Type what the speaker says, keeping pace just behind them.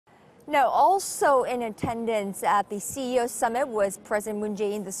Now, also in attendance at the CEO summit was President Moon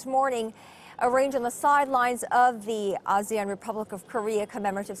Jae-in this morning, arranged on the sidelines of the ASEAN Republic of Korea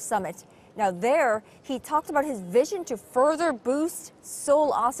commemorative summit. Now there, he talked about his vision to further boost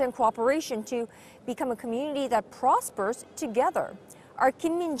Seoul-ASEAN cooperation to become a community that prospers together. Our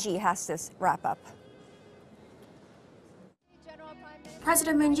Kim Min-ji has this wrap-up.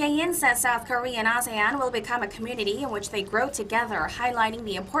 President Moon Jae-in says South Korea and ASEAN will become a community in which they grow together, highlighting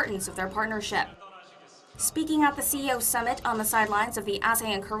the importance of their partnership. Speaking at the CEO summit on the sidelines of the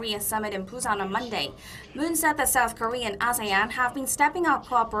ASEAN-Korea summit in Busan on Monday, Moon said that South Korea and ASEAN have been stepping up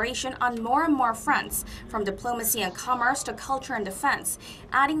cooperation on more and more fronts, from diplomacy and commerce to culture and defense,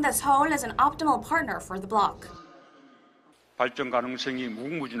 adding that Seoul is an optimal partner for the bloc. 발전 가능성이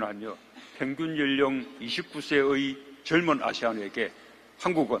무궁무진하며 평균 연령 29세의 젊은 아세안에게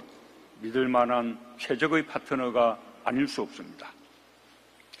한국은 믿을 만한 최적의 파트너가 아닐 수 없습니다.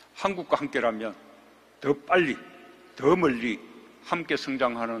 한국과 함께라면 더 빨리, 더 멀리 함께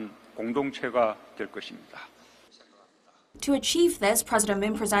성장하는 공동체가 될 것입니다. To achieve this, President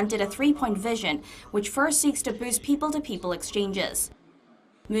Moon presented a three-point vision, which first seeks to boost people-to-people exchanges.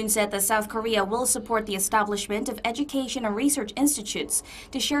 Moon said that South Korea will support the establishment of education and research institutes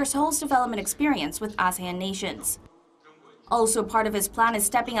to share Seoul's development experience with ASEAN nations. Also part of his plan is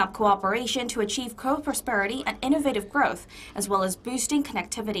stepping up cooperation to achieve co-prosperity and innovative growth, as well as boosting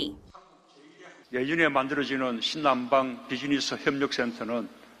connectivity. 내년에 만들어지는 신남방 비즈니스 협력센터는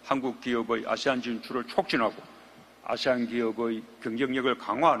한국 기업의 아세안 진출을 촉진하고 아세안 기업의 경쟁력을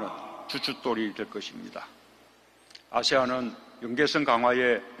강화하는 주춧돌이 될 것입니다. 아세안은 연계성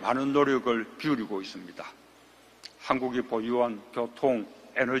강화에 많은 노력을 기울이고 있습니다. 한국이 보유한 교통,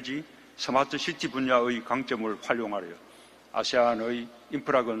 에너지, 스마트 시티 분야의 강점을 활용하려 아세안의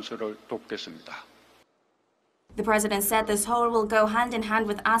인프라 건설을 돕겠습니다. The president said this whole will go hand in hand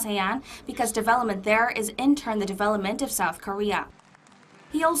with ASEAN because development there is in turn the development of South Korea.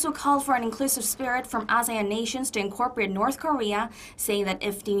 He also called for an inclusive spirit from ASEAN nations to incorporate North Korea, saying that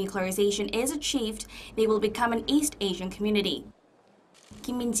if denuclearization is achieved, they will become an East Asian community.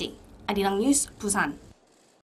 Kim Min-ji, Arirang News, Busan.